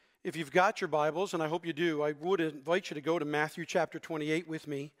If you've got your Bibles, and I hope you do, I would invite you to go to Matthew chapter 28 with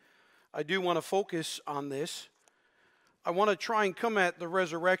me. I do want to focus on this. I want to try and come at the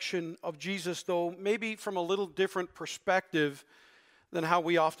resurrection of Jesus, though, maybe from a little different perspective than how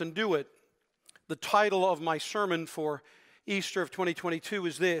we often do it. The title of my sermon for Easter of 2022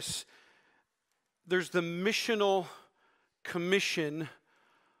 is this: there's the missional commission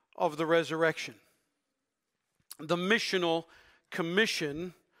of the resurrection. The missional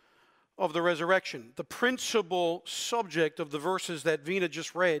commission of the resurrection. The principal subject of the verses that Vina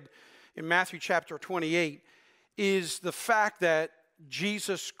just read in Matthew chapter 28 is the fact that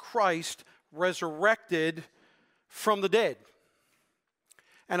Jesus Christ resurrected from the dead.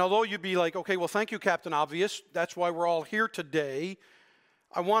 And although you'd be like, okay, well, thank you, Captain Obvious, that's why we're all here today,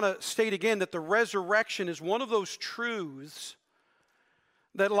 I want to state again that the resurrection is one of those truths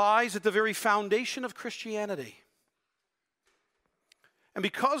that lies at the very foundation of Christianity. And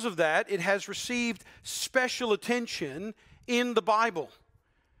because of that, it has received special attention in the Bible.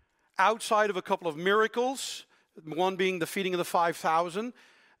 Outside of a couple of miracles, one being the feeding of the 5,000,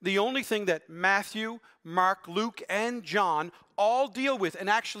 the only thing that Matthew, Mark, Luke, and John all deal with and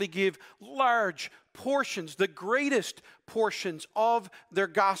actually give large portions, the greatest portions of their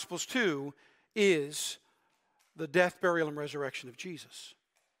Gospels to, is the death, burial, and resurrection of Jesus.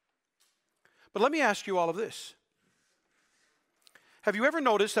 But let me ask you all of this. Have you ever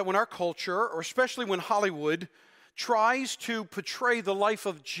noticed that when our culture, or especially when Hollywood, tries to portray the life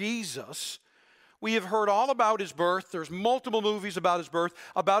of Jesus, we have heard all about his birth. There's multiple movies about his birth,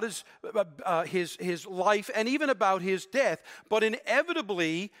 about his life, and even about his death. But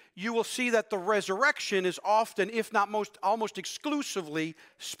inevitably, you will see that the resurrection is often, if not almost exclusively,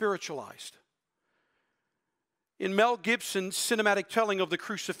 spiritualized. In Mel Gibson's cinematic telling of the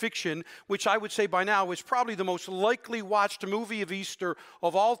crucifixion, which I would say by now is probably the most likely watched movie of Easter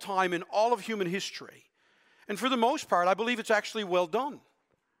of all time in all of human history. And for the most part, I believe it's actually well done.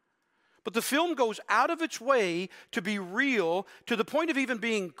 But the film goes out of its way to be real, to the point of even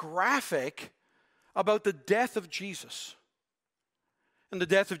being graphic about the death of Jesus. And the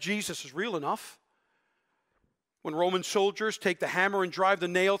death of Jesus is real enough. When Roman soldiers take the hammer and drive the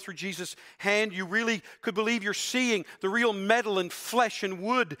nail through Jesus' hand, you really could believe you're seeing the real metal and flesh and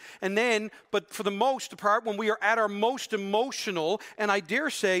wood. And then, but for the most part, when we are at our most emotional, and I dare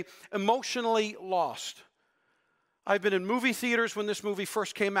say, emotionally lost. I've been in movie theaters when this movie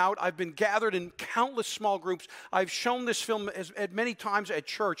first came out. I've been gathered in countless small groups. I've shown this film at many times at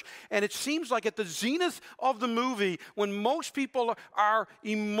church. And it seems like at the zenith of the movie, when most people are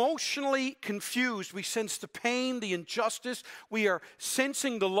emotionally confused, we sense the pain, the injustice. We are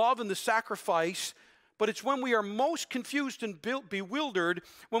sensing the love and the sacrifice. But it's when we are most confused and bewildered,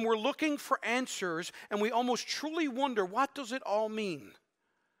 when we're looking for answers, and we almost truly wonder, what does it all mean?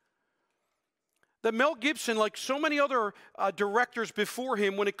 That Mel Gibson, like so many other directors before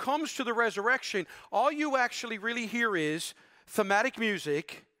him, when it comes to the resurrection, all you actually really hear is thematic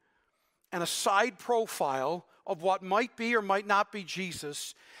music and a side profile of what might be or might not be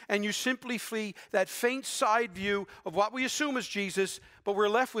Jesus, and you simply see that faint side view of what we assume is Jesus, but we're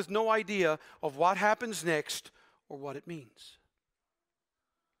left with no idea of what happens next or what it means.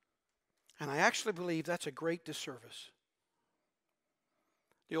 And I actually believe that's a great disservice.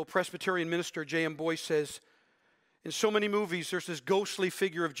 The old Presbyterian minister, J.M. Boyce, says, in so many movies, there's this ghostly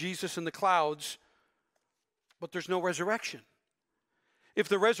figure of Jesus in the clouds, but there's no resurrection. If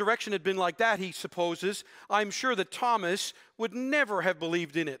the resurrection had been like that, he supposes, I'm sure that Thomas would never have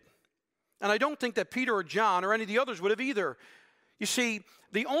believed in it. And I don't think that Peter or John or any of the others would have either. You see,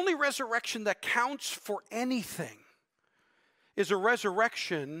 the only resurrection that counts for anything is a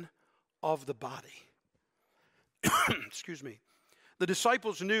resurrection of the body. Excuse me. The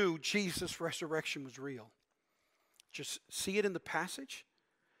disciples knew Jesus' resurrection was real. Just see it in the passage.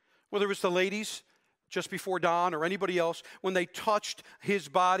 Whether it was the ladies just before dawn or anybody else, when they touched his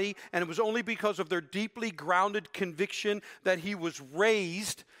body, and it was only because of their deeply grounded conviction that he was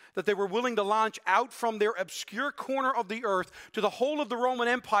raised, that they were willing to launch out from their obscure corner of the earth to the whole of the Roman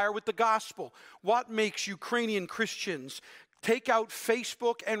Empire with the gospel. What makes Ukrainian Christians take out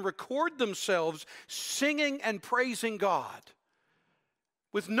Facebook and record themselves singing and praising God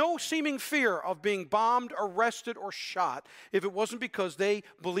with no seeming fear of being bombed, arrested, or shot, if it wasn't because they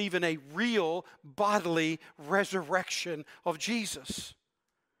believe in a real bodily resurrection of Jesus?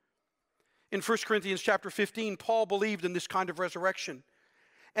 In 1 Corinthians chapter 15, Paul believed in this kind of resurrection.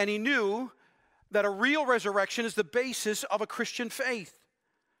 And he knew that a real resurrection is the basis of a Christian faith.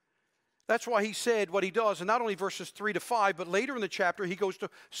 That's why he said what he does, and not only verses 3 to 5, but later in the chapter he goes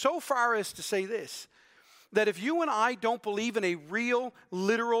so far as to say this: that if you and I don't believe in a real,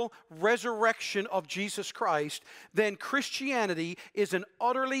 literal resurrection of Jesus Christ, then Christianity is an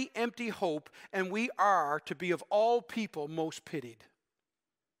utterly empty hope, and we are to be of all people most pitied.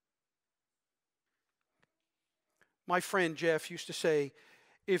 My friend Jeff used to say,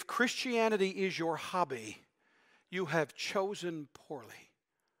 if Christianity is your hobby, you have chosen poorly.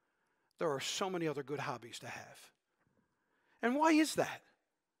 There are so many other good hobbies to have. And why is that?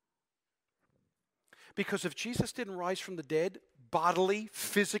 Because if Jesus didn't rise from the dead, bodily,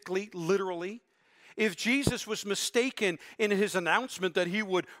 physically, literally, if Jesus was mistaken in his announcement that he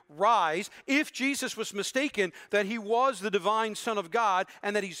would rise, if Jesus was mistaken that he was the divine Son of God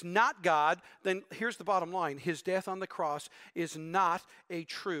and that he's not God, then here's the bottom line. His death on the cross is not a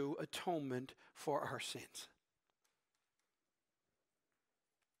true atonement for our sins.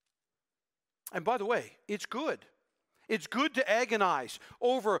 And by the way, it's good. It's good to agonize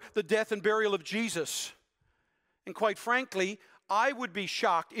over the death and burial of Jesus. And quite frankly, I would be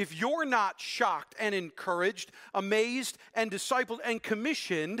shocked if you're not shocked and encouraged, amazed and discipled and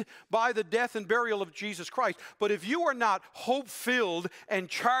commissioned by the death and burial of Jesus Christ. But if you are not hope-filled and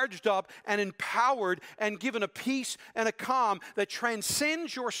charged up and empowered and given a peace and a calm that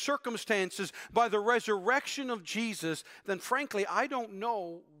transcends your circumstances by the resurrection of Jesus, then frankly, I don't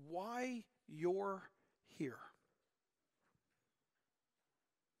know why you're here.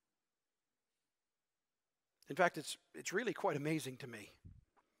 In fact, it's really quite amazing to me.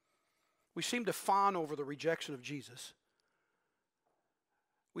 We seem to fawn over the rejection of Jesus.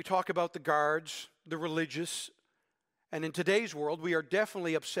 We talk about the guards, the religious, and in today's world, we are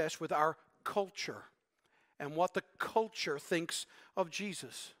definitely obsessed with our culture and what the culture thinks of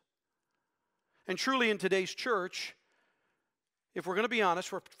Jesus. And truly in today's church, if we're going to be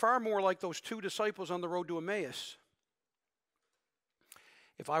honest, we're far more like those two disciples on the road to Emmaus.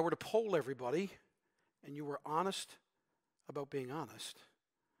 If I were to poll everybody, and you were honest about being honest,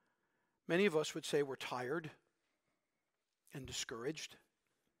 many of us would say we're tired and discouraged.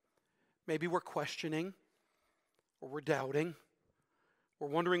 Maybe we're questioning, or we're doubting. We're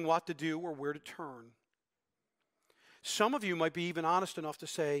wondering what to do or where to turn. Some of you might be even honest enough to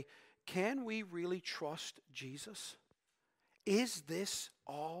say, can we really trust Jesus? Is this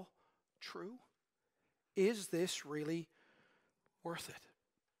all true? Is this really worth it?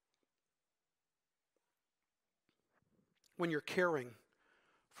 When you're caring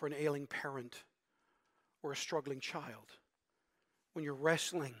for an ailing parent or a struggling child, when you're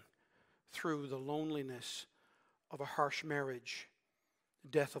wrestling through the loneliness of a harsh marriage, the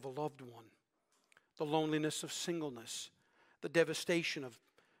death of a loved one, the loneliness of singleness, the devastation of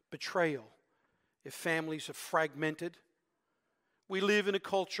betrayal, if families have fragmented. We live in a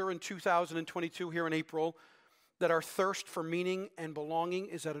culture in 2022 here in April that our thirst for meaning and belonging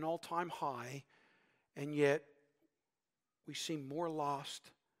is at an all-time high, and yet we seem more lost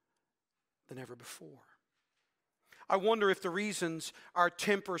than ever before. I wonder if the reasons our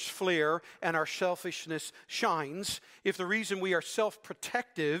tempers flare and our selfishness shines, if the reason we are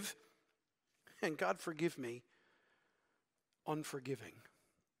self-protective, and God forgive me, unforgiving.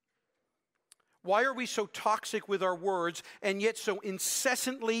 Why are we so toxic with our words and yet so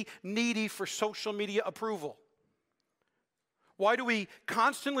incessantly needy for social media approval? Why do we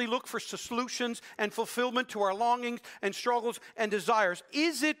constantly look for solutions and fulfillment to our longings and struggles and desires?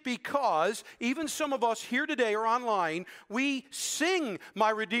 Is it because even some of us here today or online, we sing "My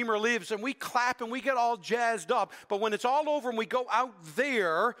Redeemer Lives" and we clap and we get all jazzed up, but when it's all over and we go out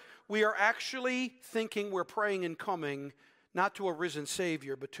there, we are actually thinking we're praying and coming not to a risen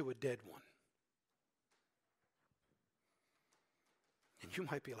Savior, but to a dead one? And you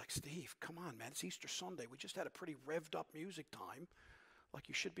might be like, Steve, come on, man, it's Easter Sunday. We just had a pretty revved up music time. Like,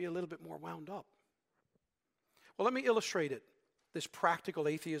 you should be a little bit more wound up. Well, let me illustrate it, this practical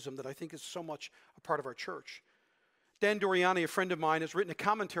atheism that I think is so much a part of our church. Dan Doriani, a friend of mine, has written a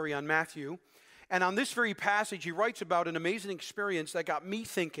commentary on Matthew. And on this very passage, he writes about an amazing experience that got me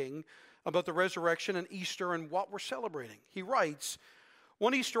thinking about the resurrection and Easter and what we're celebrating. He writes,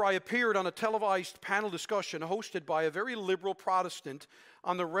 "One Easter I appeared on a televised panel discussion hosted by a very liberal Protestant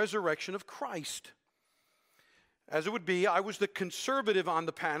on the resurrection of Christ. As it would be, I was the conservative on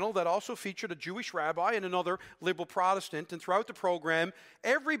the panel that also featured a Jewish rabbi and another liberal Protestant, and throughout the program,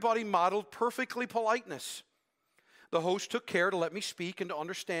 everybody modeled perfectly politeness. The host took care to let me speak and to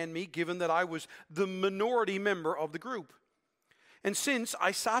understand me, given that I was the minority member of the group. And since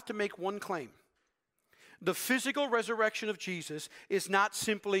I sought to make one claim, the physical resurrection of Jesus is not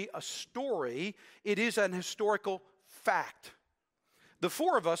simply a story, it is an historical fact. The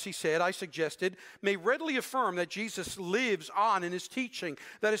four of us, he said, I suggested, may readily affirm that Jesus lives on in his teaching,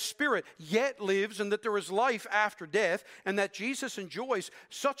 that his spirit yet lives, and that there is life after death, and that Jesus enjoys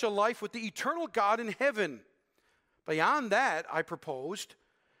such a life with the eternal God in heaven. Beyond that, I proposed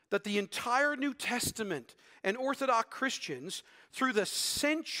that the entire New Testament and Orthodox Christians, through the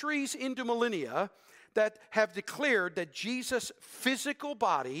centuries into millennia, that have declared that Jesus' physical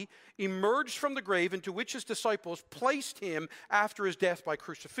body emerged from the grave into which his disciples placed him after his death by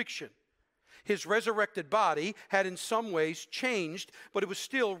crucifixion. His resurrected body had in some ways changed, but it was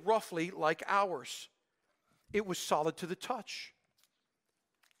still roughly like ours. It was solid to the touch.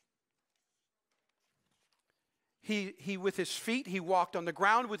 He with his feet, he walked on the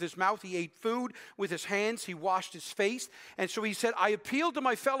ground. With his mouth, he ate food. With his hands, he washed his face. And so he said, I appealed to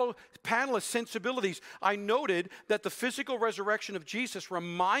my fellow panelists' sensibilities. I noted that the physical resurrection of Jesus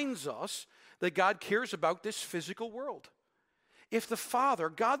reminds us that God cares about this physical world. If the Father,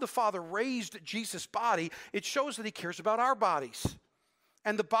 God the Father, raised Jesus' body, it shows that he cares about our bodies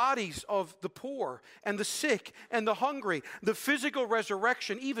and the bodies of the poor and the sick and the hungry. The physical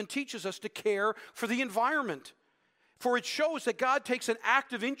resurrection even teaches us to care for the environment. For it shows that God takes an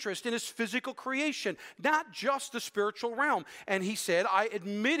active interest in his physical creation, not just the spiritual realm. And he said, I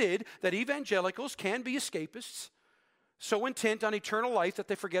admitted that evangelicals can be escapists, so intent on eternal life that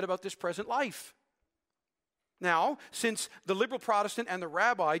they forget about this present life. Now, since the liberal Protestant and the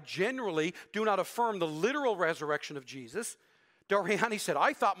rabbi generally do not affirm the literal resurrection of Jesus, Doriani said,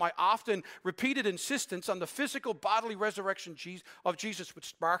 I thought my often repeated insistence on the physical bodily resurrection of Jesus would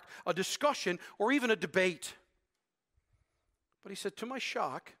spark a discussion or even a debate. But he said, to my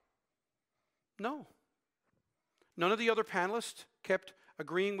shock, no. None of the other panelists kept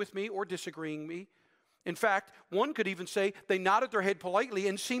agreeing with me or disagreeing with me. In fact, one could even say they nodded their head politely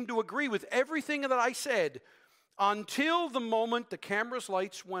and seemed to agree with everything that I said until the moment the camera's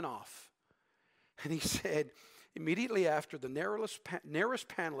lights went off. And he said, immediately after, the nearest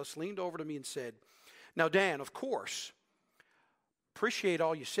panelist leaned over to me and said, now, Dan, of course, appreciate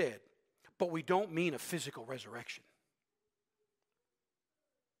all you said, but we don't mean a physical resurrection.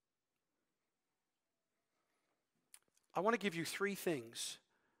 I want to give you three things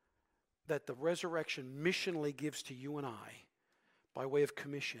that the resurrection missionally gives to you and I by way of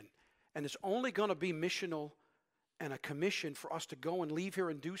commission. And it's only going to be missional and a commission for us to go and leave here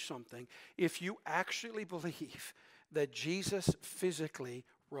and do something if you actually believe that Jesus physically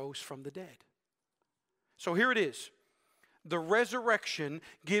rose from the dead. So here it is. The resurrection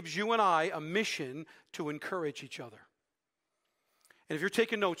gives you and I a mission to encourage each other. And if you're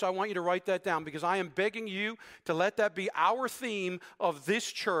taking notes, I want you to write that down because I am begging you to let that be our theme of this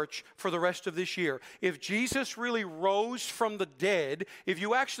church for the rest of this year. If Jesus really rose from the dead, if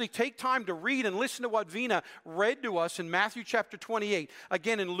you actually take time to read and listen to what Vina read to us in Matthew chapter 28,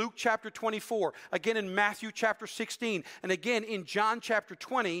 again in Luke chapter 24, again in Matthew chapter 16, and again in John chapter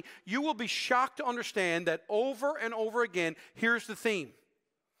 20, you will be shocked to understand that over and over again, here's the theme.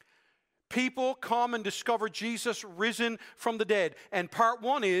 People come and discover Jesus risen from the dead. And part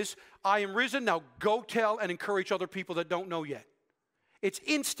one is, I am risen, now go tell and encourage other people that don't know yet. It's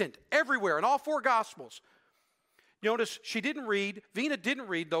instant, everywhere, in all four Gospels. Notice, Vina didn't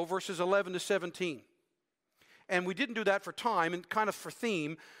read, though, verses 11 to 17. And we didn't do that for time and kind of for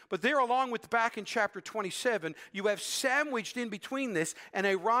theme. But there, along with back in chapter 27, you have sandwiched in between this an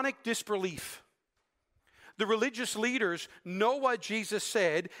ironic disbelief. The religious leaders know what Jesus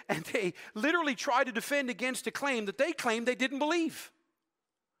said, and they literally try to defend against a claim that they claim they didn't believe.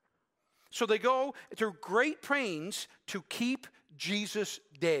 So they go through great pains to keep Jesus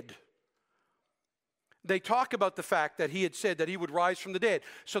dead. They talk about the fact that he had said that he would rise from the dead.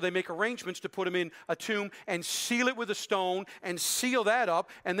 So they make arrangements to put him in a tomb and seal it with a stone and seal that up.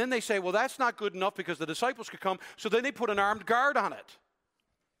 And then they say, well, that's not good enough because the disciples could come. So then they put an armed guard on it.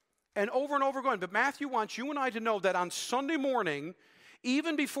 And over again. But Matthew wants you and I to know that on Sunday morning,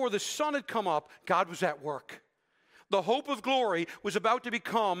 even before the sun had come up, God was at work. The hope of glory was about to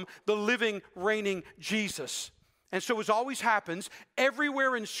become the living, reigning Jesus. And so as always happens,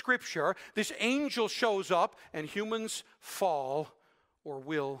 everywhere in Scripture, this angel shows up and humans fall or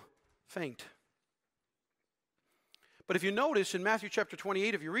will faint. But if you notice in Matthew chapter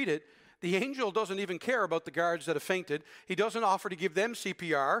 28, if you read it, the angel doesn't even care about the guards that have fainted. He doesn't offer to give them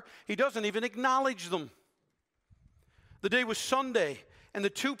CPR. He doesn't even acknowledge them. The day was Sunday, and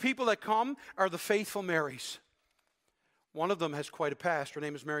the two people that come are the faithful Marys. One of them has quite a past. Her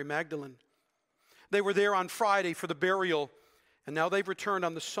name is Mary Magdalene. They were there on Friday for the burial, and now they've returned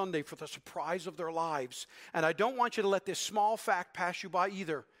on the Sunday for the surprise of their lives. And I don't want you to let this small fact pass you by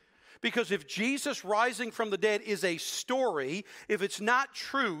either. Because if Jesus rising from the dead is a story, if it's not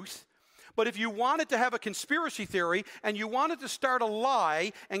truth, but if you wanted to have a conspiracy theory and you wanted to start a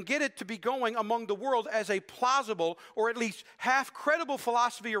lie and get it to be going among the world as a plausible or at least half credible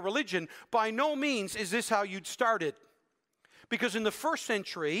philosophy or religion, by no means is this how you'd start it. Because in the first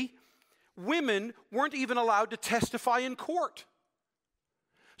century, women weren't even allowed to testify in court.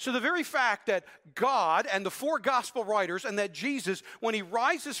 So the very fact that God and the four gospel writers and that Jesus, when he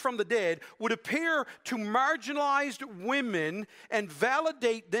rises from the dead, would appear to marginalized women and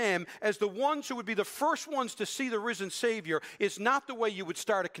validate them as the ones who would be the first ones to see the risen Savior is not the way you would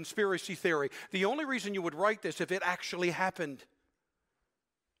start a conspiracy theory. The only reason you would write this if it actually happened.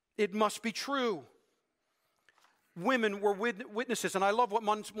 It must be true. Women were witnesses, and I love what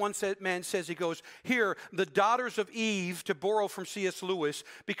one man says. He goes, here, the daughters of Eve, to borrow from C.S. Lewis,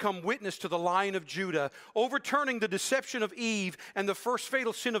 become witness to the Lion of Judah, overturning the deception of Eve and the first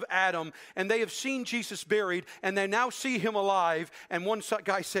fatal sin of Adam, and they have seen Jesus buried, and they now see him alive, and one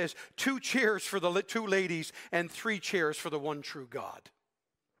guy says, 2 cheers for the 2 ladies, and 3 cheers for the one true God.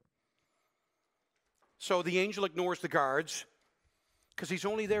 So the angel ignores the guards, because he's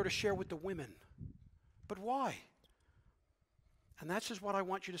only there to share with the women. But why? And that's just what I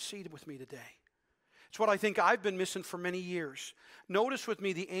want you to see with me today. It's what I think I've been missing for many years. Notice with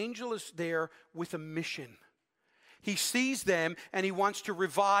me, the angel is there with a mission. He sees them and he wants to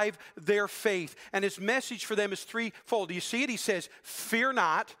revive their faith. And his message for them is threefold. Do you see it? He says, fear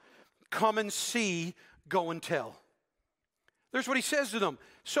not, come and see, go and tell. There's what he says to them.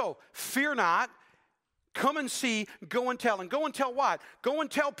 So, fear not. Come and see, go and tell. And go and tell what? Go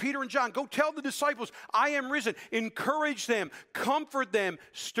and tell Peter and John. Go tell the disciples, I am risen. Encourage them, comfort them,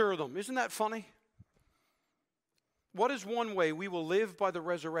 stir them. Isn't that funny? What is one way we will live by the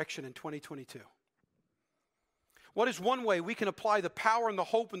resurrection in 2022? What is one way we can apply the power and the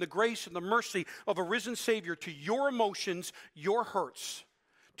hope and the grace and the mercy of a risen Savior to your emotions, your hurts,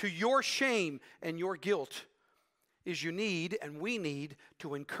 to your shame and your guilt? Is you need and we need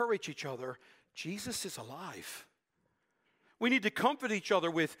to encourage each other. Jesus is alive. We need to comfort each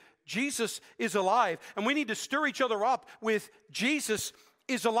other with Jesus is alive. And we need to stir each other up with Jesus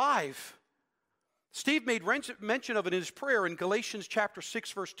is alive. Steve made mention of it in his prayer in Galatians chapter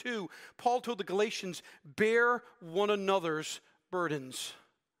 6, verse 2. Paul told the Galatians, bear one another's burdens.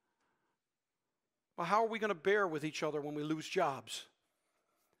 Well, how are we going to bear with each other when we lose jobs,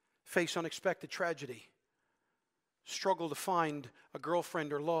 face unexpected tragedy, struggle to find a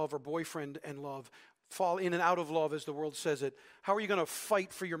girlfriend or love or boyfriend and love, fall in and out of love as the world says it? How are you going to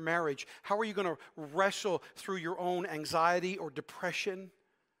fight for your marriage? How are you going to wrestle through your own anxiety or depression?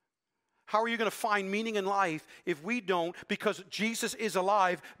 How are you going to find meaning in life if we don't, because Jesus is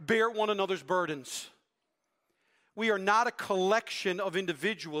alive, bear one another's burdens? We are not a collection of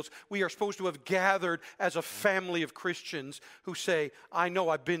individuals. We are supposed to have gathered as a family of Christians who say, I know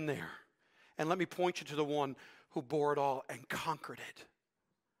I've been there. And let me point you to the one who bore it all and conquered it.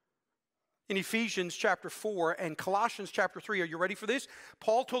 In Ephesians chapter 4 and Colossians chapter 3, are you ready for this?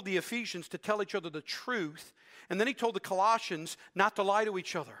 Paul told the Ephesians to tell each other the truth, and then he told the Colossians not to lie to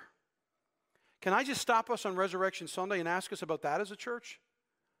each other. Can I just stop us on Resurrection Sunday and ask us about that as a church?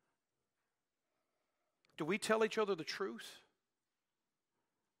 Do we tell each other the truth?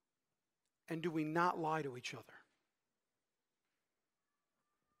 And do we not lie to each other?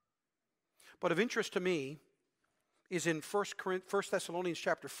 But of interest to me is in 1 Thessalonians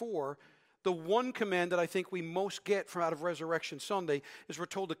chapter 4, the one command that I think we most get from out of Resurrection Sunday is we're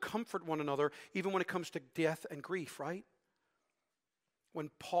told to comfort one another even when it comes to death and grief, right? When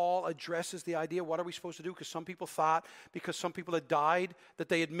Paul addresses the idea, what are we supposed to do? Because some people thought, because some people had died, that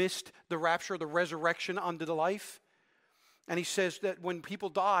they had missed the rapture, the resurrection unto the life. And he says that when people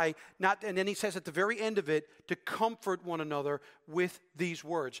die, and then he says at the very end of it, to comfort one another with these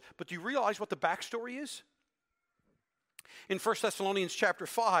words. But do you realize what the backstory is? In 1 Thessalonians chapter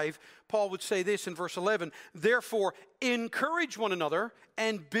 5, Paul would say this in verse 11, therefore, encourage one another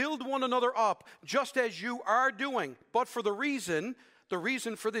and build one another up, just as you are doing. But for the reason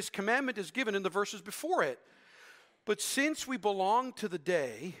for this commandment is given in the verses before it. But since we belong to the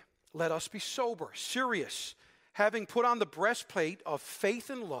day, let us be sober, serious, having put on the breastplate of faith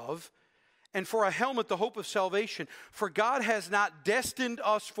and love, and for a helmet the hope of salvation. For God has not destined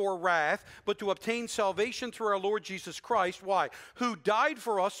us for wrath, but to obtain salvation through our Lord Jesus Christ. Why? Who died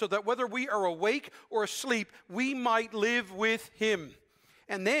for us so that whether we are awake or asleep, we might live with him.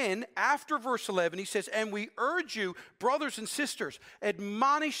 And then after verse 11, he says, and we urge you, brothers and sisters,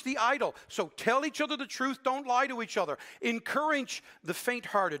 admonish the idle. So tell each other the truth, don't lie to each other. Encourage the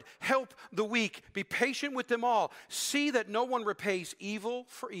faint-hearted, help the weak, be patient with them all. See that no one repays evil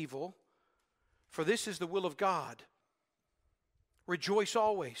for evil, for this is the will of God. Rejoice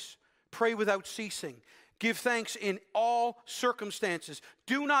always, pray without ceasing. Give thanks in all circumstances.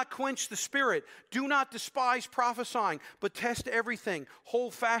 Do not quench the spirit. Do not despise prophesying, but test everything.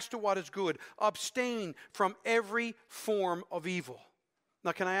 Hold fast to what is good. Abstain from every form of evil.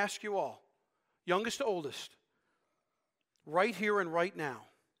 Now, can I ask you all, youngest to oldest, right here and right now,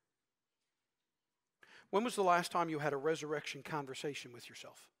 when was the last time you had a resurrection conversation with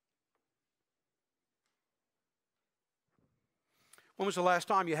yourself? When was the last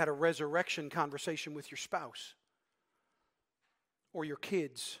time you had a resurrection conversation with your spouse or your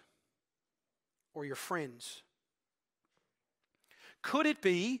kids or your friends? Could it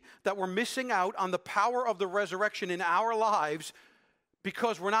be that we're missing out on the power of the resurrection in our lives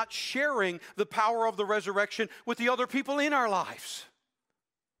because we're not sharing the power of the resurrection with the other people in our lives?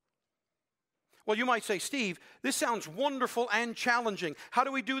 Well, you might say, Steve, this sounds wonderful and challenging. How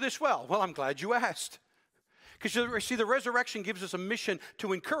do we do this well? Well, I'm glad you asked. Because you see, the resurrection gives us a mission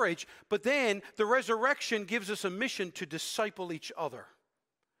to encourage, but then the resurrection gives us a mission to disciple each other.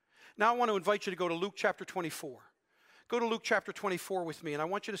 Now I want to invite you to go to Luke chapter 24. Go to Luke chapter 24 with me, and I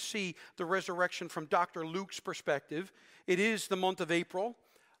want you to see the resurrection from Dr. Luke's perspective. It is the month of April.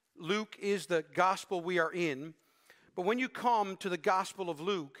 Luke is the gospel we are in. But when you come to the gospel of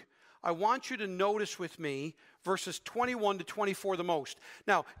Luke, I want you to notice with me verses 21 to 24 the most.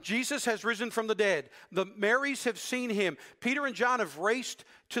 Now, Jesus has risen from the dead. The Marys have seen him. Peter and John have raced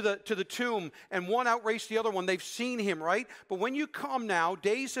to the tomb, and one outraced the other one. They've seen him, right? But when you come now,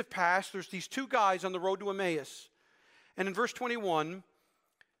 days have passed. There's these two guys on the road to Emmaus. And in verse 21,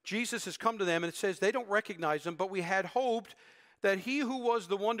 Jesus has come to them, and it says they don't recognize him, but we had hoped that he who was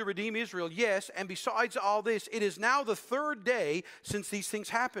the one to redeem Israel, yes, and besides all this, it is now the third day since these things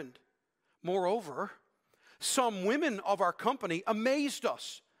happened. Moreover, some women of our company amazed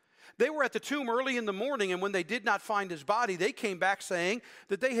us. They were at the tomb early in the morning, and when they did not find his body, they came back saying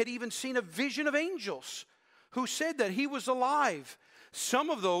that they had even seen a vision of angels who said that he was alive.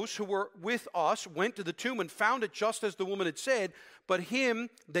 Some of those who were with us went to the tomb and found it just as the woman had said, but him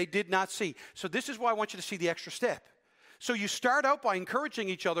they did not see. So this is why I want you to see the extra step. So you start out by encouraging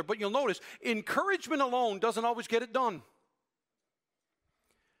each other, but you'll notice encouragement alone doesn't always get it done.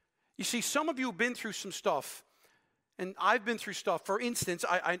 You see, some of you have been through some stuff, and I've been through stuff. For instance,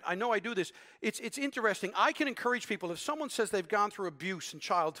 I know I do this. It's interesting. I can encourage people. If someone says they've gone through abuse in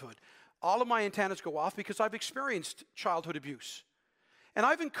childhood, all of my antennas go off because I've experienced childhood abuse. And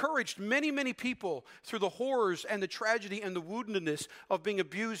I've encouraged many, many people through the horrors and the tragedy and the woundedness of being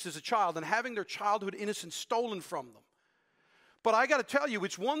abused as a child and having their childhood innocence stolen from them. But I got to tell you,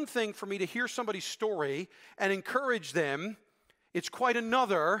 it's one thing for me to hear somebody's story and encourage them. It's quite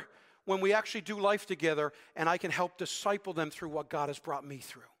another when we actually do life together and I can help disciple them through what God has brought me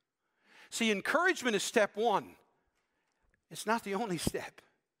through. See, encouragement is step one. It's not the only step.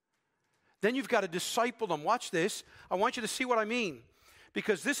 Then you've got to disciple them. Watch this. I want you to see what I mean.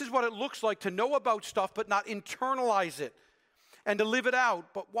 Because this is what it looks like to know about stuff but not internalize it and to live it out.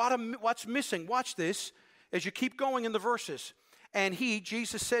 But what's missing? Watch this as you keep going in the verses. And he,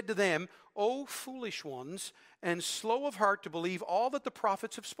 Jesus, said to them, O foolish ones, and slow of heart to believe all that the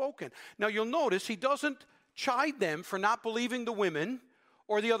prophets have spoken. Now you'll notice he doesn't chide them for not believing the women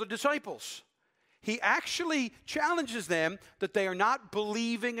or the other disciples. He actually challenges them that they are not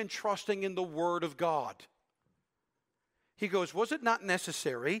believing and trusting in the word of God. He goes, was it not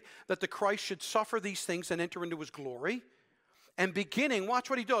necessary that the Christ should suffer these things and enter into his glory? And beginning, watch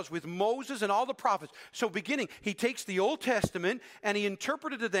what he does with Moses and all the prophets. So beginning, he takes the Old Testament and he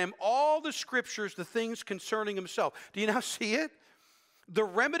interpreted to them all the scriptures, the things concerning himself. Do you now see it? The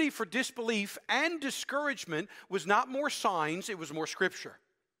remedy for disbelief and discouragement was not more signs, it was more scripture.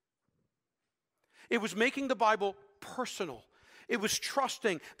 It was making the Bible personal. It was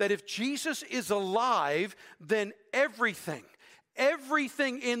trusting that if Jesus is alive, then everything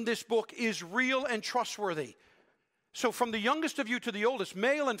in this book is real and trustworthy. So from the youngest of you to the oldest,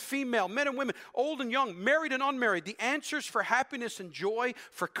 male and female, men and women, old and young, married and unmarried, the answers for happiness and joy,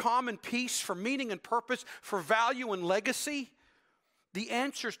 for calm and peace, for meaning and purpose, for value and legacy, the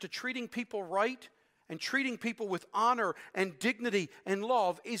answers to treating people right and treating people with honor and dignity and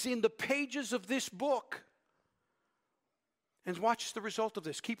love is in the pages of this book. And watch the result of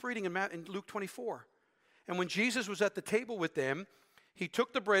this. Keep reading in Luke 24. And when Jesus was at the table with them, he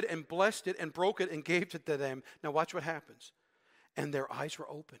took the bread and blessed it and broke it and gave it to them. Now watch what happens. And their eyes were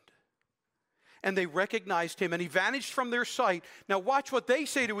opened. And they recognized him, and he vanished from their sight. Now watch what they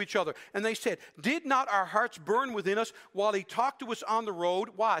say to each other. And they said, did not our hearts burn within us while he talked to us on the road?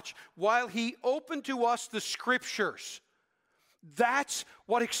 Watch, while he opened to us the scriptures. That's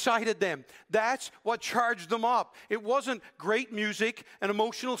what excited them. That's what charged them up. It wasn't great music, an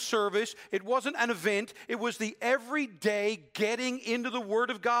emotional service. It wasn't an event. It was the everyday getting into the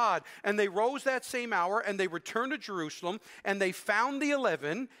Word of God. And they rose that same hour, and they returned to Jerusalem, and they found the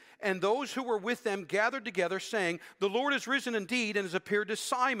 11, and those who were with them gathered together, saying, the Lord is risen indeed and has appeared to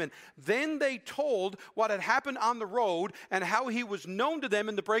Simon. Then they told what had happened on the road and how he was known to them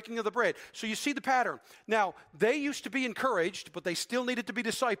in the breaking of the bread. So you see the pattern. Now, they used to be encouraged, but they still needed to be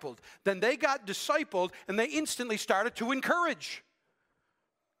discipled. Then they got discipled, and they instantly started to encourage.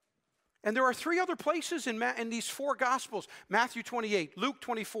 And there are 3 other places in these 4 Gospels, Matthew 28, Luke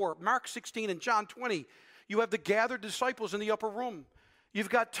 24, Mark 16, and John 20. You have the gathered disciples in the upper room. You've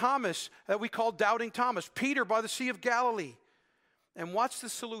got Thomas, that we call Doubting Thomas, Peter by the Sea of Galilee. And what's the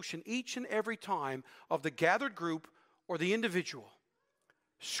solution each and every time of the gathered group or the individual?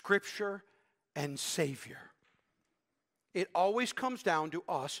 Scripture and Savior. It always comes down to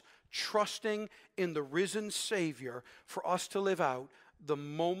us trusting in the risen Savior for us to live out the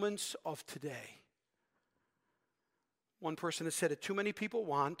moments of today. One person has said it, too many people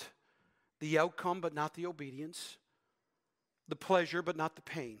want the outcome but not the obedience. The pleasure, but not the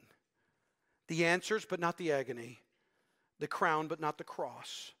pain. The answers, but not the agony. The crown, but not the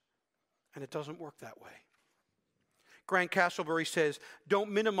cross. And it doesn't work that way. Grant Castleberry says,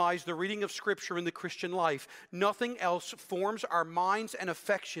 don't minimize the reading of Scripture in the Christian life. Nothing else forms our minds and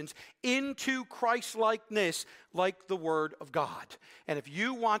affections into Christ-likeness like the Word of God. And if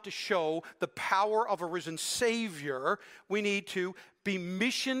you want to show the power of a risen Savior, we need to be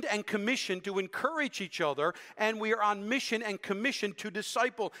missioned and commissioned to encourage each other, and we are on mission and commission to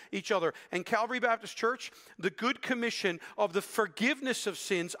disciple each other. And Calvary Baptist Church, the good commission of the forgiveness of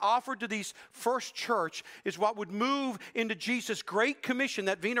sins offered to these first church is what would move into Jesus' great commission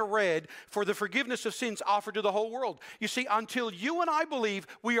that Vina read for the forgiveness of sins offered to the whole world. You see, until you and I believe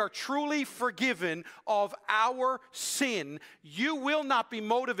we are truly forgiven of our sin, you will not be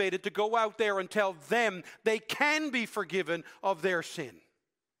motivated to go out there and tell them they can be forgiven of their sin.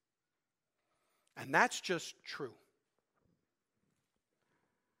 And that's just true.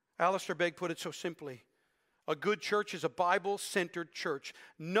 Alistair Begg put it so simply. A good church is a Bible-centered church.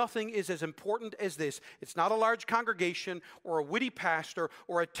 Nothing is as important as this. It's not a large congregation or a witty pastor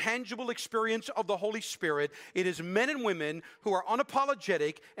or a tangible experience of the Holy Spirit. It is men and women who are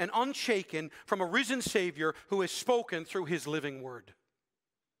unapologetic and unshaken from a risen Savior who has spoken through His living Word.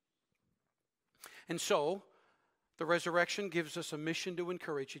 And so, the resurrection gives us a mission to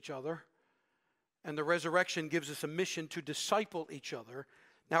encourage each other, and the resurrection gives us a mission to disciple each other.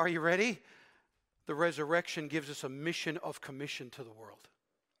 Now, are you ready? The resurrection gives us a mission of commission to the world.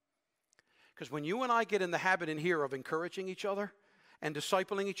 Because when you and I get in the habit in here of encouraging each other and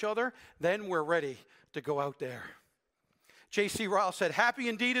discipling each other, then we're ready to go out there. J.C. Ryle said, happy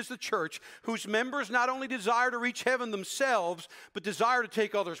indeed is the church whose members not only desire to reach heaven themselves, but desire to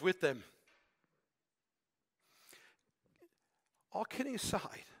take others with them. All kidding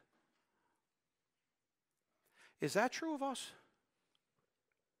aside, is that true of us?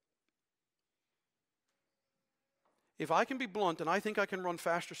 If I can be blunt, and I think I can run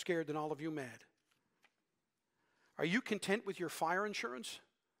faster scared than all of you mad, are you content with your fire insurance?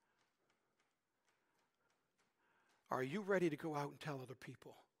 Are you ready to go out and tell other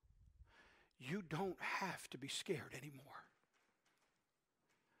people, you don't have to be scared anymore?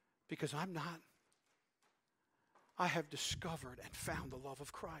 Because I'm not. I have discovered and found the love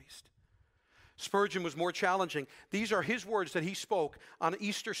of Christ. Spurgeon was more challenging. These are his words that he spoke on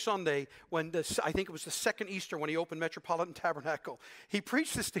Easter Sunday when I think it was the second Easter when he opened Metropolitan Tabernacle. He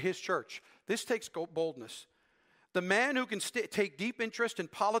preached this to his church. This takes boldness. The man who can take deep interest in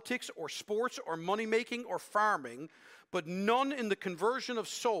politics or sports or money making or farming, but none in the conversion of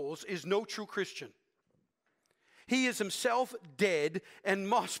souls, is no true Christian. He is himself dead and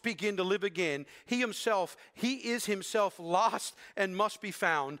must begin to live again. He is himself lost and must be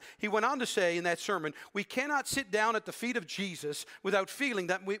found. He went on to say in that sermon, we cannot sit down at the feet of Jesus without feeling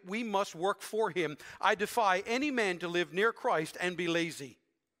that we must work for him. I defy any man to live near Christ and be lazy.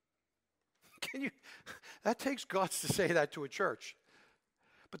 That takes guts to say that to a church.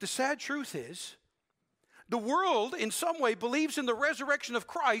 But the sad truth is, the world in some way believes in the resurrection of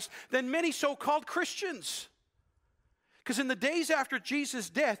Christ than many so-called Christians. Because in the days after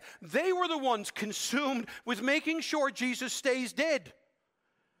Jesus' death, they were the ones consumed with making sure Jesus stays dead.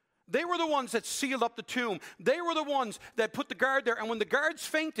 They were the ones that sealed up the tomb. They were the ones that put the guard there. And when the guards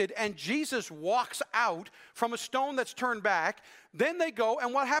fainted and Jesus walks out from a stone that's turned back, then they go,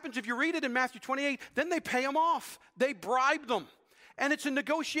 and what happens if you read it in Matthew 28, then they pay them off. They bribe them. And it's a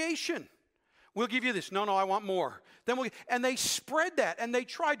negotiation. We'll give you this. No, I want more. And they spread that, and they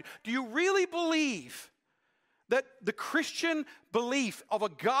tried. Do you really believe that the Christian belief of a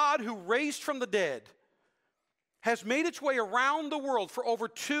God who raised from the dead has made its way around the world for over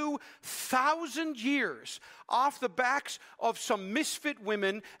 2,000 years off the backs of some misfit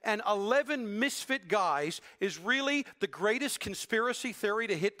women and 11 misfit guys is really the greatest conspiracy theory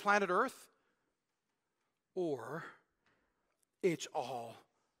to hit planet Earth? Or it's all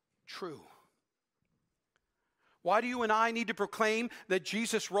true? Why do you and I need to proclaim that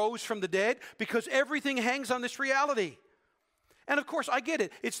Jesus rose from the dead? Because everything hangs on this reality. And of course, I get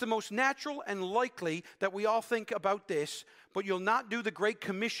it. It's the most natural and likely that we all think about this, but you'll not do the Great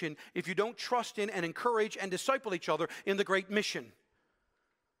Commission if you don't trust in and encourage and disciple each other in the Great Mission.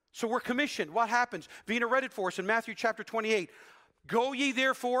 So we're commissioned. What happens? Vina read it for us in Matthew chapter 28. Go ye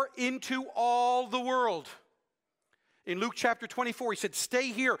therefore into all the world. In Luke chapter 24, he said, stay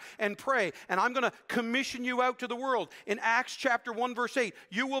here and pray, and I'm going to commission you out to the world. In Acts chapter 1, verse 8,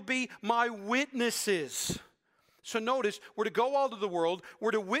 you will be my witnesses. So notice, we're to go all to the world, we're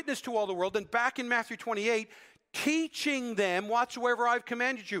to witness to all the world, and back in Matthew 28, teaching them whatsoever I've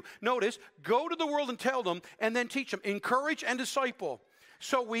commanded you. Notice, go to the world and tell them, and then teach them. Encourage and disciple.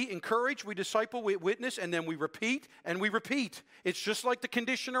 So we encourage, we disciple, we witness, and then we repeat, and we repeat. It's just like the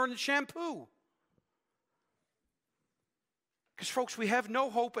conditioner and the shampoo. Because, folks, we have no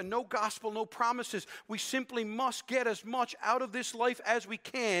hope and no gospel, no promises. We simply must get as much out of this life as we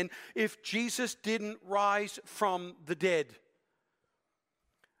can if Jesus didn't rise from the dead.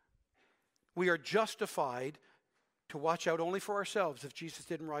 We are justified to watch out only for ourselves if Jesus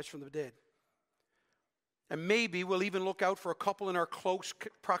didn't rise from the dead. And maybe we'll even look out for a couple in our close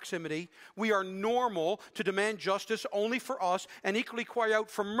proximity. We are normal to demand justice only for us and equally cry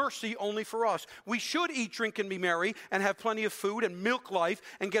out for mercy only for us. We should eat, drink, and be merry and have plenty of food and milk life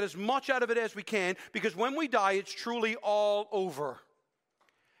and get as much out of it as we can, because when we die, it's truly all over.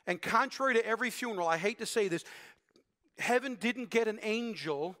 And contrary to every funeral, I hate to say this, heaven didn't get an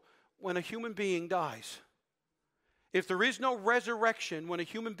angel when a human being dies. If there is no resurrection when a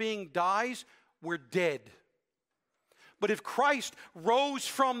human being dies, we're dead. But if Christ rose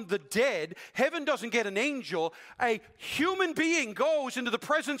from the dead, heaven doesn't get an angel. A human being goes into the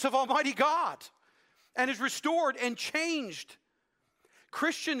presence of Almighty God and is restored and changed.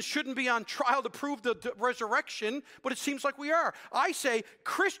 Christians shouldn't be on trial to prove the resurrection, but it seems like we are. I say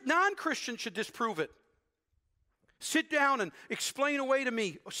non-Christians should disprove it. Sit down and explain away to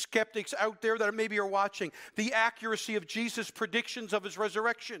me, skeptics out there that maybe are watching, the accuracy of Jesus' predictions of his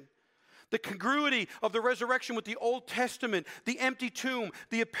resurrection. The congruity of the resurrection with the Old Testament, the empty tomb,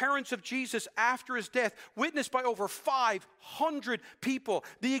 the appearance of Jesus after his death, witnessed by over 500 people,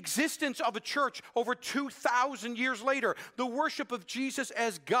 the existence of a church over 2,000 years later, the worship of Jesus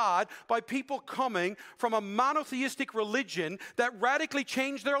as God by people coming from a monotheistic religion that radically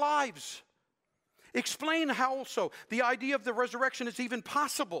changed their lives. Explain how also the idea of the resurrection is even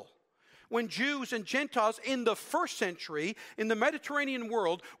possible. When Jews and Gentiles in the first century in the Mediterranean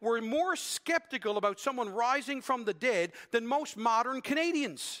world were more skeptical about someone rising from the dead than most modern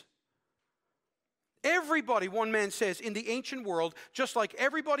Canadians. Everybody, one man says, in the ancient world, just like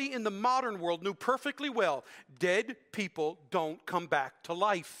everybody in the modern world, knew perfectly well, dead people don't come back to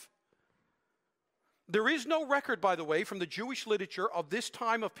life. There is no record, by the way, from the Jewish literature of this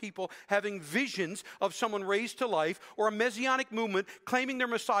time of people having visions of someone raised to life or a messianic movement claiming their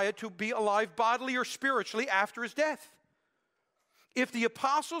Messiah to be alive bodily or spiritually after his death. If the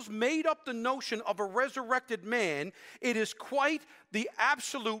apostles made up the notion of a resurrected man, it is quite the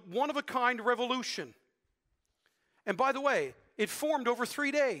absolute one-of-a-kind revolution. And by the way, it formed over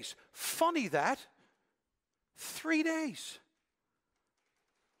 3 days. Funny that. 3 days.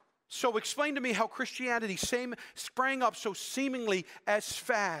 So explain to me how Christianity sprang up so seemingly as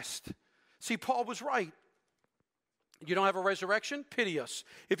fast. See, Paul was right. You don't have a resurrection? Pity us.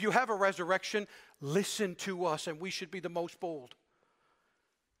 If you have a resurrection, listen to us, and we should be the most bold.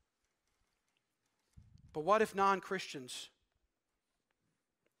 But what if non-Christians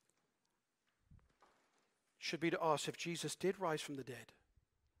should be to us if Jesus did rise from the dead?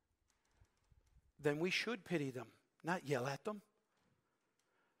 Then we should pity them, not yell at them.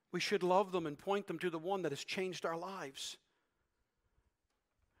 We should love them and point them to the one that has changed our lives.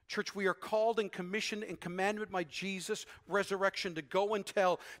 Church, we are called and commissioned and commanded by Jesus' resurrection to go and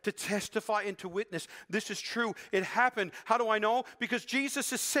tell, to testify and to witness. This is true. It happened. How do I know? Because Jesus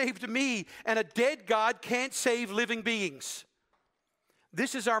has saved me, and a dead God can't save living beings.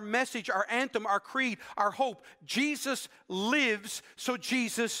 This is our message, our anthem, our creed, our hope. Jesus lives, so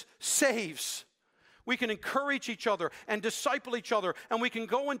Jesus saves. We can encourage each other and disciple each other, and we can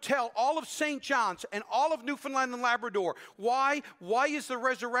go and tell all of St. John's and all of Newfoundland and Labrador. Why? Why is the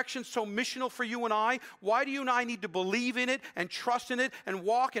resurrection so missional for you and I? Why do you and I need to believe in it and trust in it and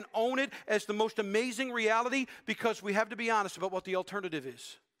walk and own it as the most amazing reality? Because we have to be honest about what the alternative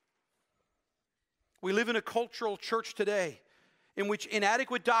is. We live in a cultural church today in which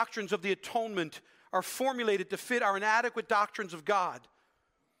inadequate doctrines of the atonement are formulated to fit our inadequate doctrines of God.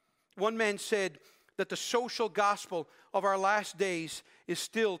 One man said that the social gospel of our last days is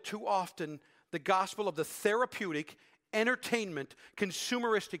still too often the gospel of the therapeutic, entertainment,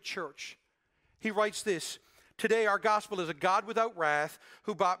 consumeristic church. He writes this: today our gospel is a God without wrath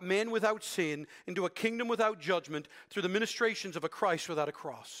who brought men without sin into a kingdom without judgment through the ministrations of a Christ without a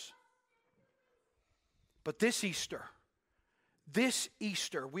cross. But this Easter,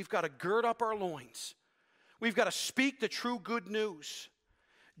 we've got to gird up our loins. We've got to speak the true good news.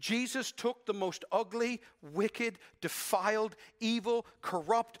 Jesus took the most ugly, wicked, defiled, evil,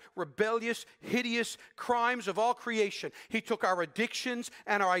 corrupt, rebellious, hideous crimes of all creation. He took our addictions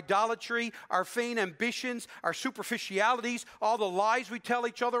and our idolatry, our vain ambitions, our superficialities, all the lies we tell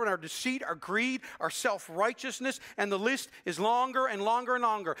each other, and our deceit, our greed, our self-righteousness, and the list is longer and longer and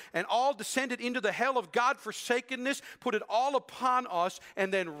longer. And all descended into the hell of God-forsakenness, put it all upon us,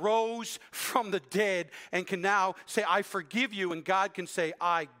 and then rose from the dead and can now say, I forgive you, and God can say,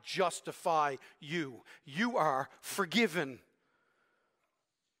 I justify you. You are forgiven.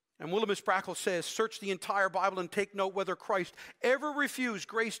 And William Sprackle says, search the entire Bible and take note whether Christ ever refused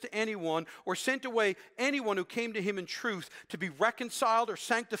grace to anyone or sent away anyone who came to him in truth to be reconciled or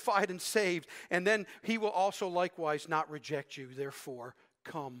sanctified and saved. And then he will also likewise not reject you. Therefore,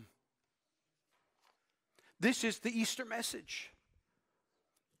 come. This is the Easter message.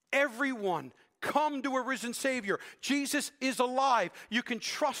 Everyone, come to a risen Savior. Jesus is alive. You can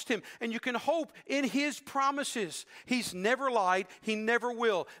trust him and you can hope in his promises. He's never lied. He never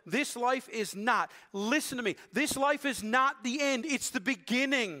will. This life is not, listen to me, this life is not the end. It's the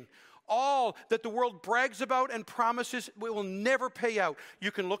beginning. All that the world brags about and promises will never pay out. You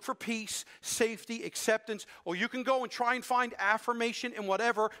can look for peace, safety, acceptance, or you can go and try and find affirmation in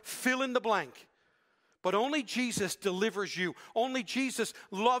whatever, fill in the blank. But only Jesus delivers you. Only Jesus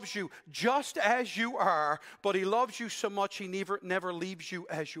loves you just as you are, but he loves you so much he never leaves you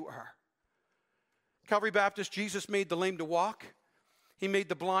as you are. Calvary Baptist, Jesus made the lame to walk. He made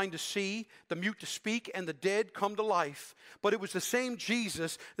the blind to see, the mute to speak, and the dead come to life. But it was the same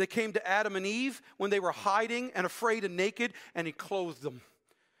Jesus that came to Adam and Eve when they were hiding and afraid and naked, and he clothed them.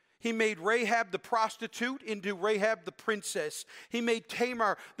 He made Rahab the prostitute into Rahab the princess. He made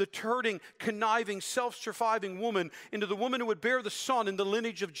Tamar the turning, conniving, self-surviving woman into the woman who would bear the son in the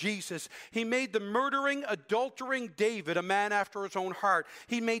lineage of Jesus. He made the murdering, adultering David a man after his own heart.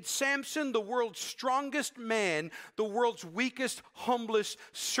 He made Samson the world's strongest man, the world's weakest, humblest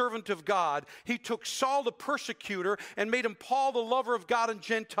servant of God. He took Saul the persecutor and made him Paul the lover of God and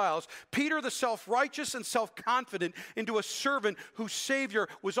Gentiles. Peter the self-righteous and self-confident into a servant whose Savior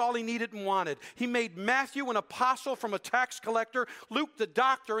was all he needed and wanted. He made Matthew an apostle from a tax collector, Luke the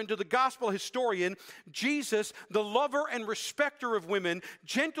doctor into the gospel historian, Jesus the lover and respecter of women,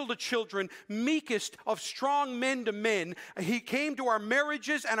 gentle to children, meekest of strong men to men. He came to our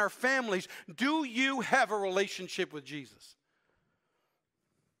marriages and our families. Do you have a relationship with Jesus?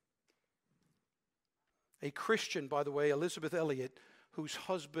 A Christian, by the way, Elizabeth Elliot, whose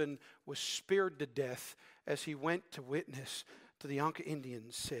husband was speared to death as he went to witness to the Anka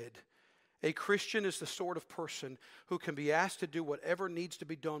Indians, said, a Christian is the sort of person who can be asked to do whatever needs to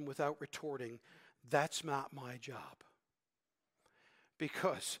be done without retorting, that's not my job.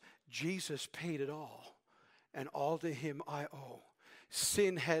 Because Jesus paid it all, and all to him I owe.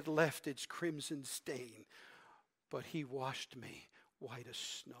 Sin had left its crimson stain, but he washed me white as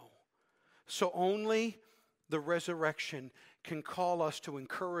snow. So only the resurrection can call us to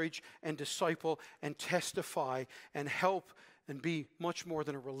encourage and disciple and testify and help and be much more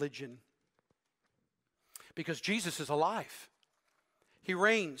than a religion. Because Jesus is alive. He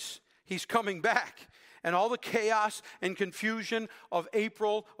reigns. He's coming back. And all the chaos and confusion of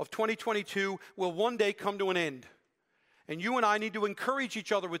April of 2022 will one day come to an end. And you and I need to encourage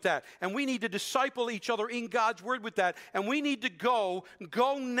each other with that. And we need to disciple each other in God's word with that. And we need to go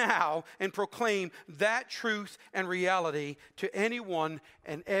now and proclaim that truth and reality to anyone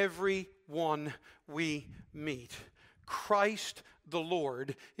and everyone we meet. Christ the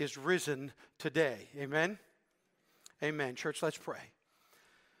Lord is risen today. Amen? Amen. Church, let's pray.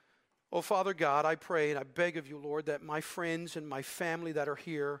 Oh, Father God, I pray and I beg of you, Lord, that my friends and my family that are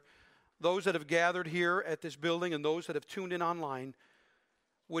here, those that have gathered here at this building and those that have tuned in online,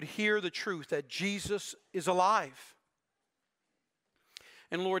 would hear the truth that Jesus is alive.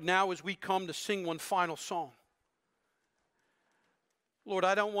 And Lord, now as we come to sing one final song, Lord,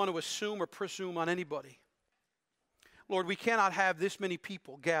 I don't want to assume or presume on anybody. Lord, we cannot have this many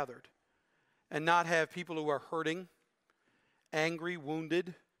people gathered and not have people who are hurting, angry,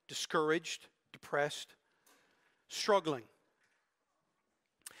 wounded, discouraged, depressed, struggling.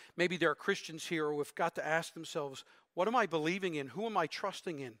 Maybe there are Christians here who have got to ask themselves, what am I believing in? Who am I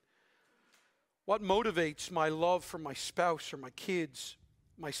trusting in? What motivates my love for my spouse or my kids,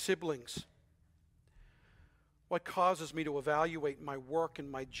 my siblings? What causes me to evaluate my work and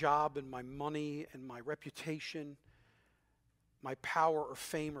my job and my money and my reputation, my power or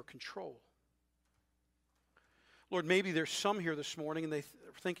fame or control? Lord, maybe there's some here this morning and they're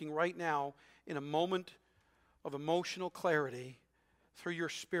thinking right now in a moment of emotional clarity through your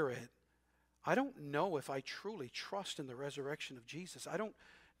Spirit, I don't know if I truly trust in the resurrection of Jesus. I don't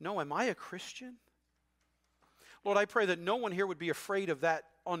know. Am I a Christian? Lord, I pray that no one here would be afraid of that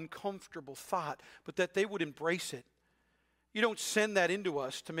uncomfortable thought, but that they would embrace it. You don't send that into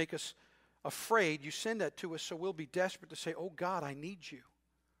us to make us afraid. You send that to us so we'll be desperate to say, oh God, I need you.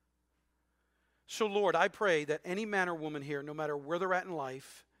 So Lord, I pray that any man or woman here, no matter where they're at in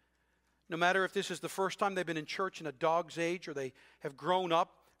life, no matter if this is the first time they've been in church in a dog's age or they have grown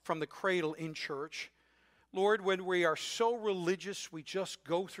up from the cradle in church, Lord, when we are so religious we just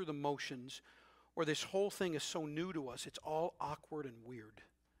go through the motions, or this whole thing is so new to us, it's all awkward and weird.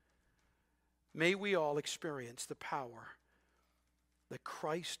 May we all experience the power that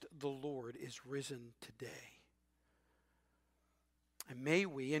Christ the Lord is risen today. And may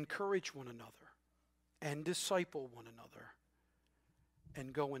we encourage one another and disciple one another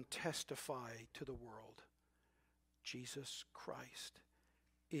and go and testify to the world. Jesus Christ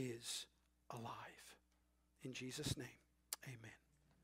is alive. In Jesus' name, amen.